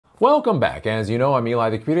Welcome back. As you know, I'm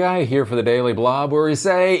Eli the Computer Guy here for the Daily Blob, where we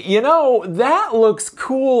say, that looks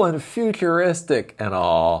cool and futuristic and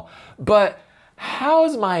all, but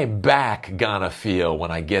how's my back gonna feel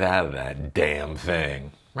when I get out of that damn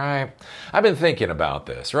thing? Right? I've been thinking about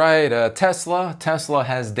this, right? Tesla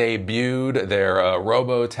has debuted their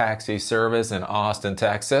robo-taxi service in Austin,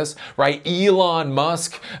 Texas, right? Elon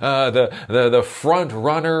Musk, the front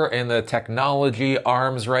runner in the technology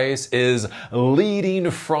arms race, is leading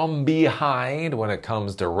from behind when it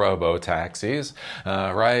comes to robo-taxis,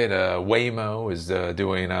 right? Waymo is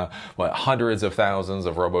doing, hundreds of thousands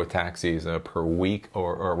of robo-taxis per week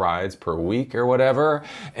or rides per week or whatever.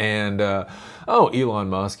 And, Elon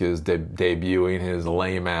Musk is debuting his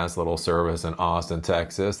lame-ass little service in Austin,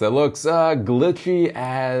 Texas that looks glitchy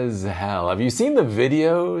as hell. Have you seen the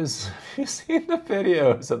videos? Have you seen the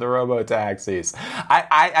videos of the robo-taxis?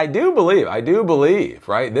 I do believe,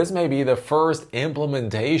 right? This may be the first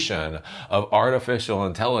implementation of artificial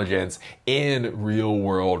intelligence in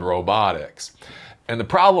real-world robotics. And the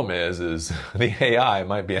problem is the AI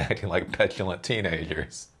might be acting like petulant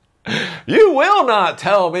teenagers. You will not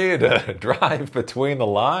tell me to drive between the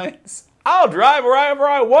lines. I'll drive wherever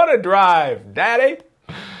I want to drive, Daddy.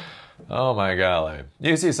 Oh my golly.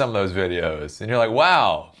 You see some of those videos and you're like,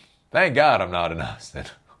 wow, thank God I'm not in Austin.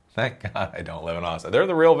 Thank God I don't live in Austin. They're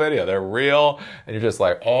the real video. They're real. And you're just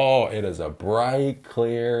like, oh, it is a bright,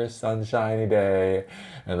 clear, sunshiny day.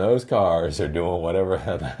 And those cars are doing whatever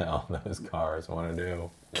the hell those cars want to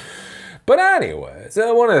do. But anyway,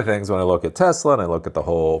 so one of the things when I look at Tesla and I look at the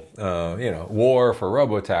whole, war for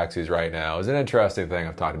robo-taxis right now is an interesting thing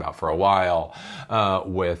I've talked about for a while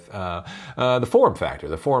with the form factor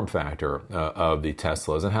of the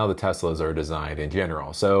Teslas and how the Teslas are designed in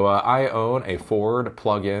general. So I own a Ford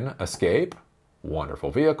plug-in Escape,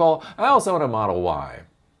 wonderful vehicle. I also own a Model Y.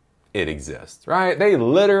 It exists, right? They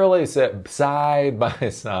literally sit side by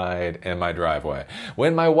side in my driveway.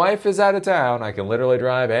 When my wife is out of town, I can literally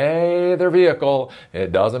drive either vehicle.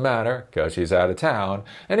 It doesn't matter because she's out of town.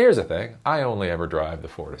 And here's the thing, I only ever drive the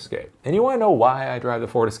Ford Escape. And you want to know why I drive the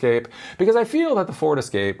Ford Escape? Because I feel that the Ford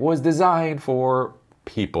Escape was designed for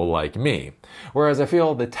people like me. Whereas I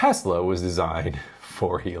feel the Tesla was designed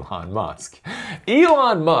for Elon Musk.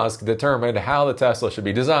 Elon Musk determined how the Tesla should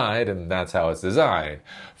be designed, and that's how it's designed.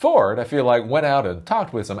 Ford, I feel like, went out and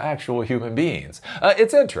talked with some actual human beings.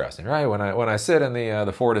 It's interesting, right? When I sit in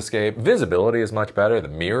the Ford Escape, visibility is much better. The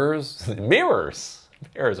mirrors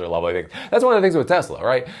are lovely things. That's one of the things with Tesla,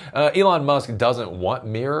 right? Elon Musk doesn't want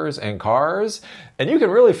mirrors in cars, and you can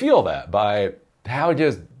really feel that by how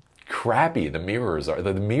just crappy the mirrors are.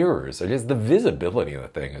 The mirrors are just, the visibility of the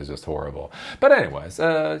thing is just horrible. But anyways,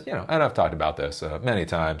 and I've talked about this many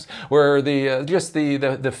times, where the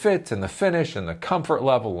fit and the finish and the comfort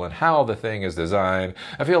level and how the thing is designed,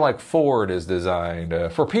 I feel like Ford is designed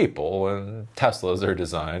for people and Teslas are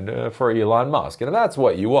designed for Elon Musk. And if that's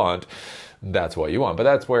what you want, that's what you want. But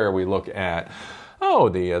that's where we look at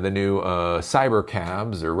the new cyber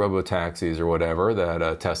cabs or robo-taxis or whatever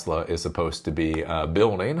that Tesla is supposed to be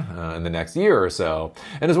building in the next year or so.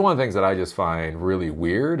 And it's one of the things that I just find really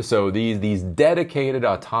weird. So these dedicated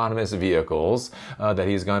autonomous vehicles that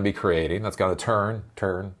he's going to be creating, that's going to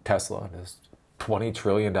turn Tesla into this $20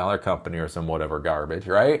 trillion company or some whatever garbage,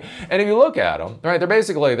 right? And if you look at them, right,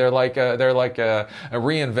 they're like a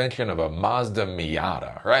reinvention of a Mazda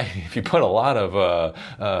Miata, right? If you put a lot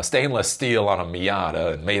of stainless steel on a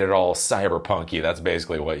Miata and made it all cyberpunky, that's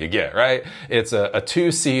basically what you get, right? It's a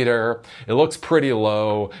two-seater. It looks pretty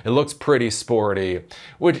low. It looks pretty sporty,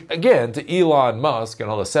 which again, to Elon Musk and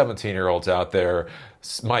all the 17-year-olds out there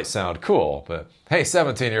might sound cool, but hey,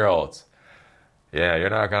 17-year-olds. Yeah, you're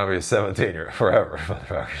not going to be 17 forever,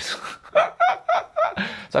 motherfuckers.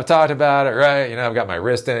 So I've talked about it, right? I've got my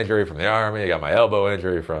wrist injury from the Army. I got my elbow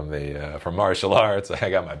injury from martial arts. I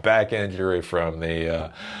got my back injury from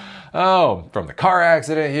the car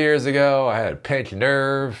accident years ago. I had a pinched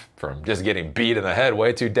nerve from just getting beat in the head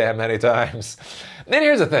way too damn many times. And then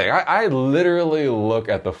here's the thing. I literally look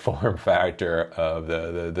at the form factor of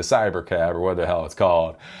the cyber cab or what the hell it's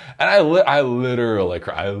called. And I literally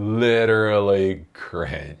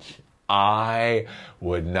cringe. I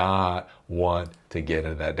would not want to get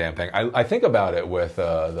into that damn thing. I think about it with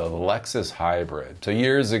the Lexus hybrid. So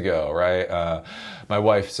years ago, right? My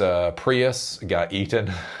wife's Prius got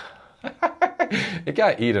eaten. It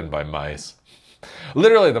got eaten by mice.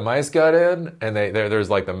 Literally, the mice got in, and there's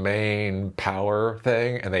like the main power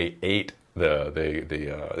thing, and they ate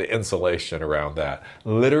the insulation around that.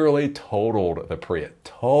 Literally totaled the Prius.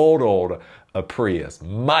 Totaled a Prius.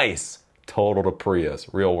 Mice totaled a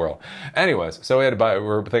Prius. Real world. Anyways, so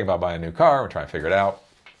we're thinking about buying a new car. We're trying to figure it out.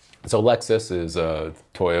 So Lexus is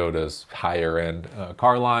Toyota's higher end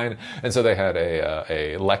car line, and so they had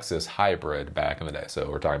a Lexus hybrid back in the day. So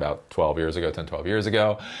we're talking about 12 years ago, 10, 12 years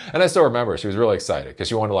ago. And I still remember she was really excited because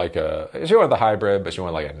she wanted the hybrid, but she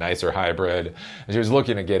wanted like a nicer hybrid. And she was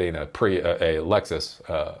looking at getting a Lexus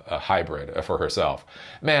a hybrid for herself.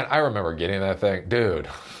 Man, I remember getting that thing, dude.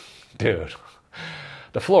 The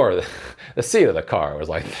seat of the car was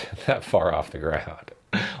like that far off the ground.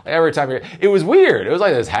 Every time it was weird. It was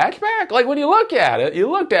like this hatchback. Like when you looked at it, it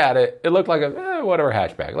looked like a whatever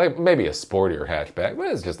hatchback, like maybe a sportier hatchback, but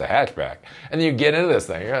it's just a hatchback. And then you get into this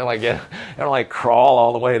thing, you're like crawl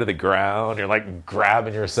all the way to the ground. You're like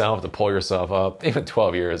grabbing yourself to pull yourself up. Even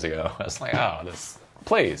 12 years ago, I was like,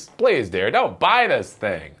 please, dear, don't buy this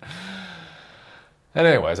thing. And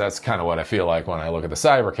anyways, that's kind of what I feel like when I look at the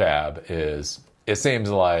Cybercab.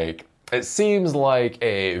 It seems like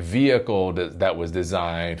a vehicle that was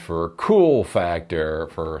designed for cool factor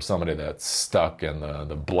for somebody that's stuck in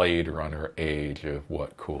the Blade Runner age of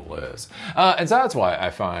what cool is. And so that's why I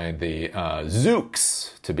find the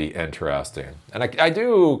Zoox to be interesting. And I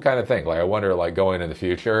do kind of think, like, I wonder, like, going in the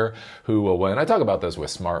future, who will win? I talk about this with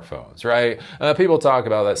smartphones, right? People talk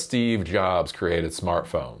about that Steve Jobs created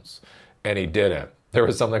smartphones, and he didn't. There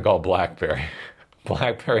was something called BlackBerry.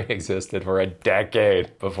 BlackBerry existed for a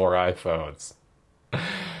decade before iPhones.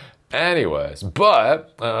 Anyways,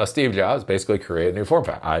 but Steve Jobs basically created a new form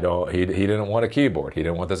factor. He didn't want a keyboard. He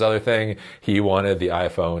didn't want this other thing. He wanted the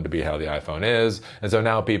iPhone to be how the iPhone is. And so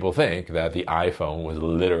now people think that the iPhone was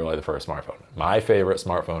literally the first smartphone. My favorite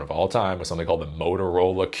smartphone of all time was something called the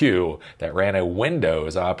Motorola Q that ran a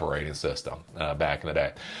Windows operating system back in the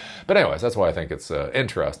day. But anyways, that's why I think it's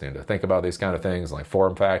interesting to think about these kind of things, like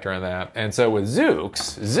form factor and that. And so with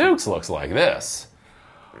Zoox looks like this.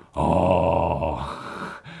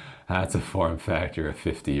 Oh, that's a form factor a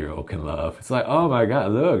 50-year-old can love. It's like, oh my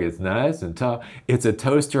God, look, it's nice and tough. It's a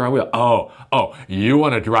toaster on wheels. Oh, you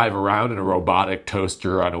want to drive around in a robotic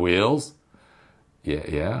toaster on wheels?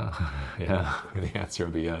 Yeah. The answer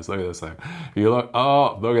would be yes. Look at this thing. You look,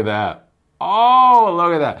 look at that. Oh,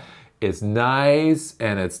 look at that. It's nice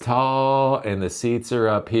and it's tall and the seats are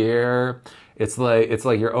up here. It's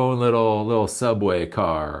like your own little subway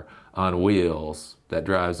car on wheels that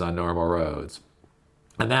drives on normal roads.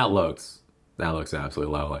 And that looks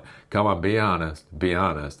absolutely lovely. Come on, be honest.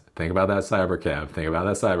 Think about that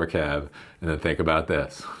Cybercab, and then think about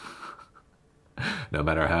this. No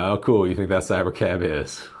matter how cool you think that Cybercab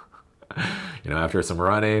is, after some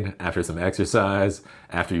running, after some exercise,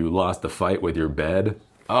 after you lost the fight with your bed,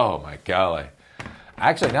 oh my golly.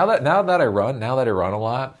 Actually, now that I run a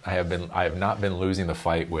lot, I have not been losing the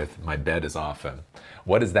fight with my bed as often.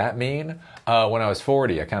 What does that mean? When I was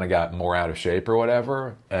 40, I kind of got more out of shape or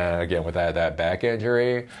whatever. Again, with that back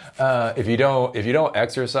injury, if you don't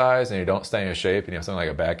exercise and you don't stay in shape and you have something like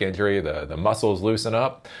a back injury, the muscles loosen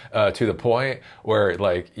up to the point where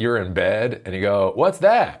like you're in bed and you go, "What's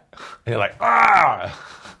that?" And you're like, "Ah!"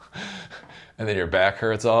 And then your back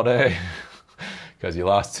hurts all day because you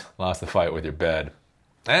lost the fight with your bed.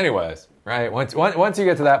 Anyways, right? Once you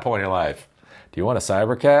get to that point in your life, do you want a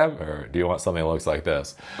Cybercab or do you want something that looks like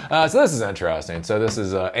this? So this is interesting. So this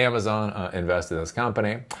is Amazon invested in this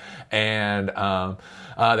company, and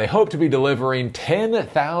they hope to be delivering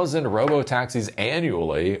 10,000 robo-taxis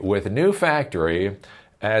annually with a new factory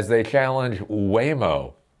as they challenge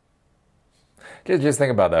Waymo. Just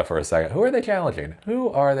think about that for a second. Who are they challenging?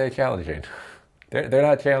 They're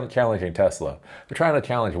not challenging Tesla. They're trying to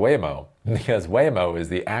challenge Waymo because Waymo is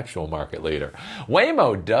the actual market leader.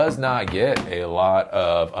 Waymo does not get a lot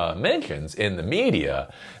of mentions in the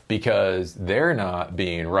media because they're not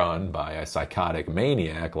being run by a psychotic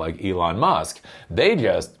maniac like Elon Musk. They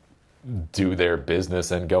just do their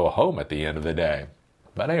business and go home at the end of the day.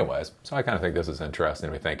 But anyways, so I kind of think this is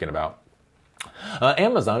interesting to be thinking about.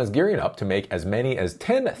 Amazon is gearing up to make as many as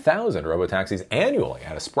 10,000 robotaxis annually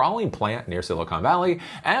at a sprawling plant near Silicon Valley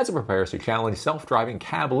as it prepares to challenge self-driving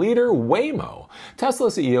cab leader Waymo. Tesla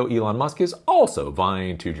CEO Elon Musk is also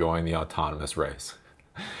vying to join the autonomous race.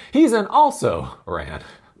 He's an also-ran.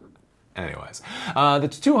 Anyways, the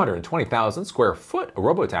 220,000 square foot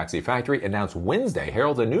robotaxi factory announced Wednesday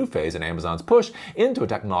heralds a new phase in Amazon's push into a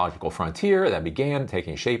technological frontier that began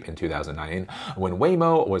taking shape in 2009 when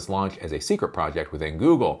Waymo was launched as a secret project within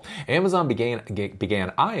Google. Amazon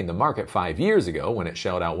began eyeing the market 5 years ago when it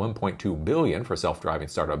shelled out $1.2 billion for self-driving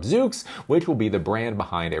startup Zoox, which will be the brand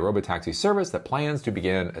behind a robotaxi service that plans to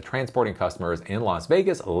begin transporting customers in Las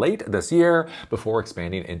Vegas late this year before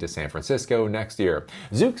expanding into San Francisco next year.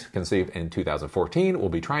 Zoox conceived believe in 2014 will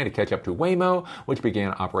be trying to catch up to Waymo, which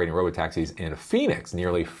began operating robotaxis in Phoenix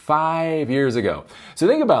nearly 5 years ago. So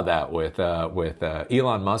think about that with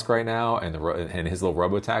Elon Musk right now and his little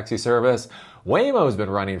robotaxi service. Waymo's been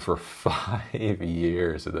running for 5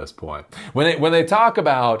 years at this point. When they talk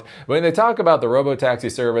about the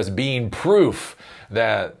robotaxi service being proof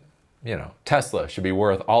that Tesla should be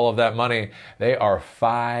worth all of that money, they are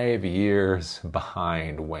 5 years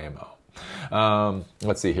behind Waymo.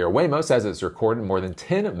 Let's see here. Waymo says it's recorded more than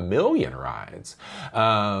 10 million rides,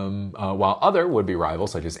 while other would-be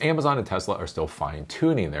rivals such as Amazon and Tesla are still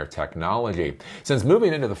fine-tuning their technology. Since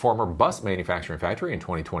moving into the former bus manufacturing factory in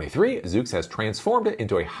 2023, Zoox has transformed it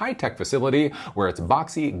into a high-tech facility where its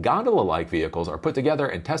boxy, gondola-like vehicles are put together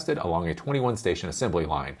and tested along a 21-station assembly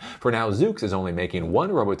line. For now, Zoox is only making 1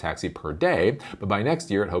 robotaxi per day, but by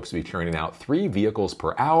next year it hopes to be churning out 3 vehicles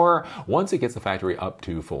per hour once it gets the factory up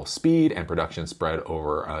to full speed and production spread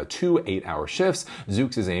over 2 8-hour shifts.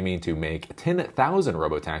 Zoox is aiming to make 10,000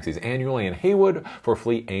 robotaxis annually in Haywood for a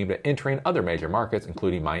fleet aimed at entering other major markets,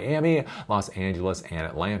 including Miami, Los Angeles, and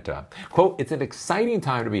Atlanta. Quote, "It's an exciting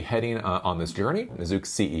time to be heading on this journey," the Zoox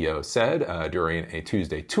CEO said during a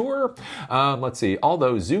Tuesday tour. Let's see.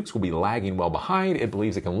 Although Zoox will be lagging well behind, it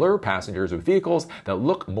believes it can lure passengers with vehicles that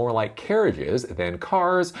look more like carriages than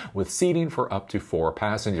cars, with seating for up to 4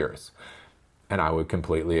 passengers. And I would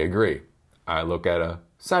completely agree. I look at a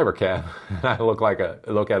Cybercab, and I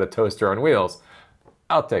look at a toaster on wheels.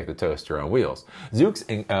 I'll take the toaster on wheels. Zoox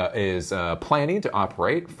is planning to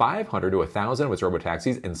operate 500 to 1,000 of its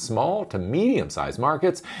robotaxis in small to medium-sized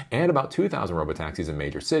markets and about 2,000 robotaxis in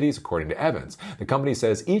major cities, according to Evans. The company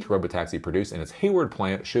says each robotaxi produced in its Hayward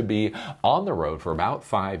plant should be on the road for about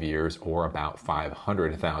 5 years or about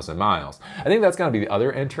 500,000 miles. I think that's going to be the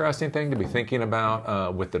other interesting thing to be thinking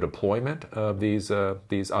about with the deployment of these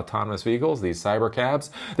autonomous vehicles, these cybercabs.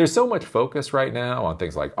 There's so much focus right now on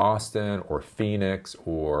things like Austin or Phoenix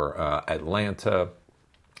or Atlanta,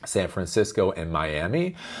 San Francisco, and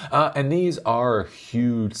Miami. And these are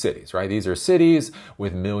huge cities, right? These are cities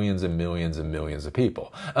with millions and millions and millions of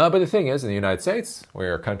people. But the thing is, in the United States,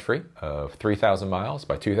 we're a country of 3,000 miles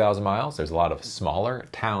by 2,000 miles. There's a lot of smaller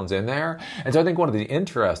towns in there. And so I think one of the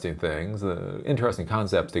interesting things, the interesting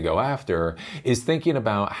concepts to go after is thinking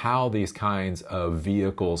about how these kinds of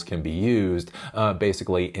vehicles can be used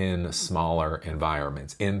basically in smaller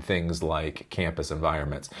environments, in things like campus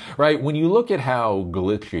environments, right? When you look at how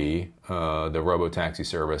glitchy the robotaxi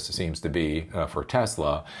service seems to be for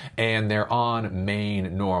Tesla, and they're on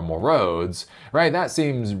main normal roads, right? That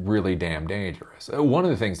seems really damn dangerous. One of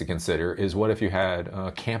the things to consider is what if you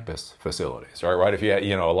had campus facilities, right? Right, if you had,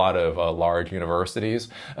 a lot of large universities.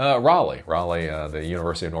 Raleigh, the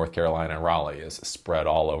University of North Carolina in Raleigh is spread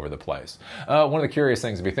all over the place. One of the curious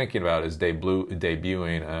things to be thinking about is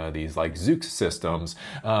debuting these like Zoox systems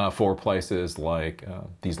for places like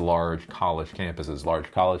these large college campuses,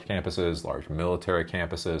 large military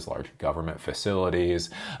campuses, large government facilities,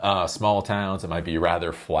 small towns that might be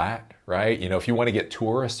rather flat, right? If you want to get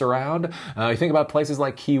tourists around, you think about places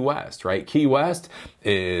like Key West, right? Key West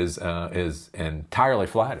is entirely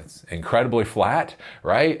flat. It's incredibly flat,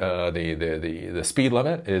 right? The speed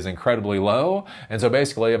limit is incredibly low, and so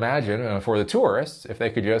basically, imagine for the tourists if they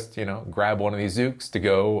could just grab one of these Zoox to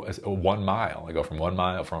go 1 mile. They go from 1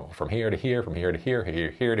 mile from here to here, from here to here,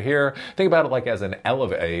 here to here. Think about it like as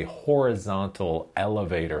a horizontal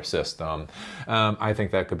elevator system. I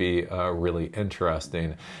think that could be really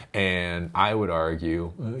interesting. And I would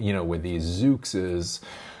argue, with these Zooxes,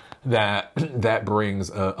 that brings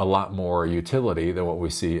a lot more utility than what we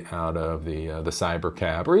see out of the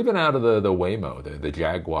Cybercab, or even out of the Waymo, the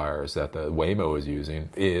Jaguars that the Waymo is using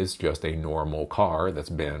is just a normal car that's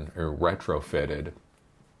been retrofitted.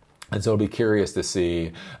 And so I'll be curious to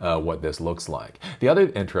see what this looks like. The other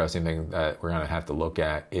interesting thing that we're going to have to look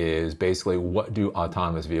at is basically what do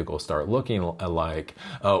autonomous vehicles start looking like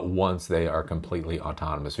once they are completely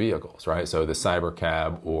autonomous vehicles, right? So the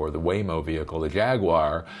Cybercab or the Waymo vehicle, the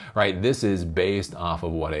Jaguar, right? This is based off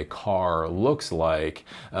of what a car looks like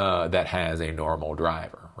that has a normal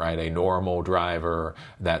driver. Right, a normal driver,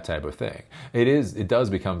 that type of thing. It does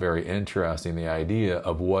become very interesting, the idea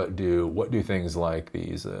of what do things like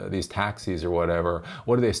these taxis or whatever,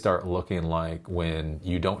 what do they start looking like when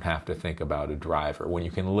you don't have to think about a driver, when you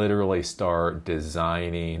can literally start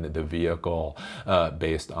designing the vehicle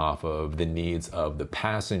based off of the needs of the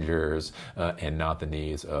passengers and not the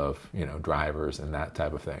needs of drivers and that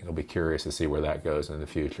type of thing. I'll be curious to see where that goes in the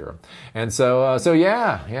future. And so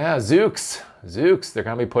yeah, Zoox. Zoox, they're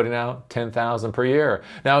going to be putting out 10,000 per year.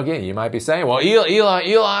 Now, again, you might be saying, well,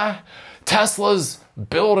 Eli, Tesla's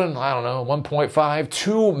building, I don't know, 1.5,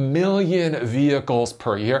 2 million vehicles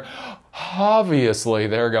per year. Obviously,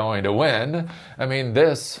 they're going to win. I mean,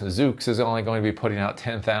 this Zoox is only going to be putting out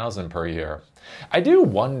 10,000 per year. I do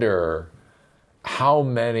wonder how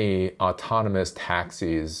many autonomous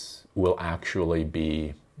taxis will actually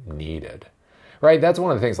be needed. Right, that's one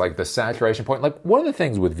of the things, like the saturation point. Like one of the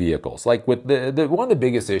things with vehicles, like with one of the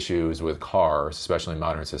biggest issues with cars, especially in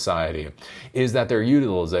modern society, is that their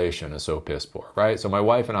utilization is so piss poor. Right, so my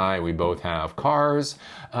wife and I, we both have cars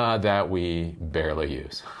that we barely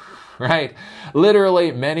use. Right,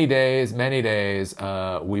 literally many days,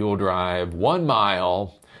 we will drive 1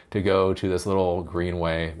 mile to go to this little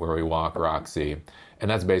greenway where we walk Roxy, and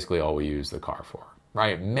that's basically all we use the car for.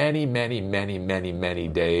 Right, many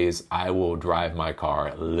days I will drive my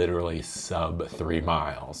car literally sub 3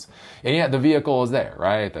 miles. And yet the vehicle is there,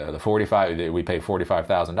 right? The 45, we pay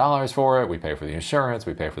 $45,000 for it, we pay for the insurance,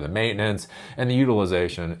 we pay for the maintenance, and the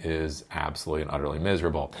utilization is absolutely and utterly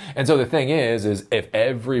miserable. And so the thing is if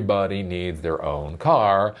everybody needs their own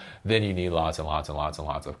car, then you need lots and lots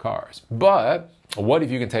of cars. But what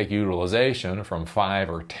if you can take utilization from 5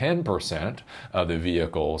 or 10% of the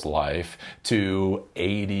vehicle's life to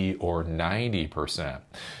 80 or 90%?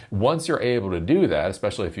 Once you're able to do that,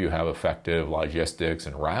 especially if you have effective logistics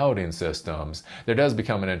and routing systems, there does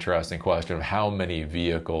become an interesting question of how many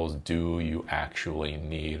vehicles do you actually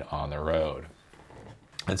need on the road?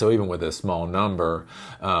 And so even with a small number,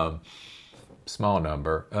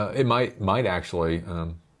 it might actually,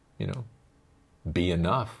 be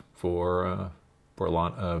enough for a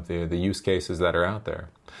lot of the use cases that are out there.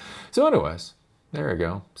 So anyways, there you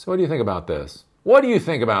go. So what do you think about this? What do you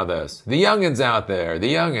think about this? The youngins out there,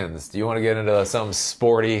 the youngins, do you want to get into some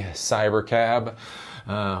sporty cyber cab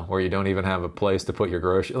where you don't even have a place to put your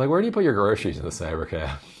groceries? Like, where do you put your groceries in the cyber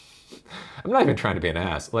cab? I'm not even trying to be an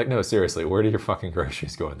ass. Like, no, seriously, where do your fucking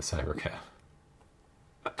groceries go in the cyber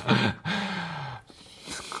cab?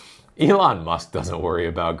 Elon Musk doesn't worry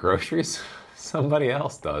about groceries. Somebody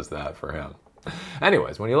else does that for him.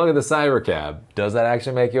 Anyways, when you look at the Cybercab, does that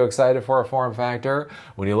actually make you excited for a form factor?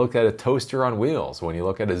 When you look at a toaster on wheels, when you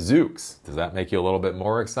look at a Zoox, does that make you a little bit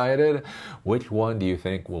more excited? Which one do you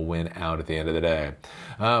think will win out at the end of the day?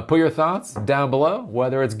 Put your thoughts down below,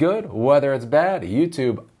 whether it's good, whether it's bad.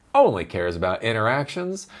 YouTube only cares about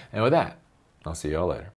interactions. And with that, I'll see you all later.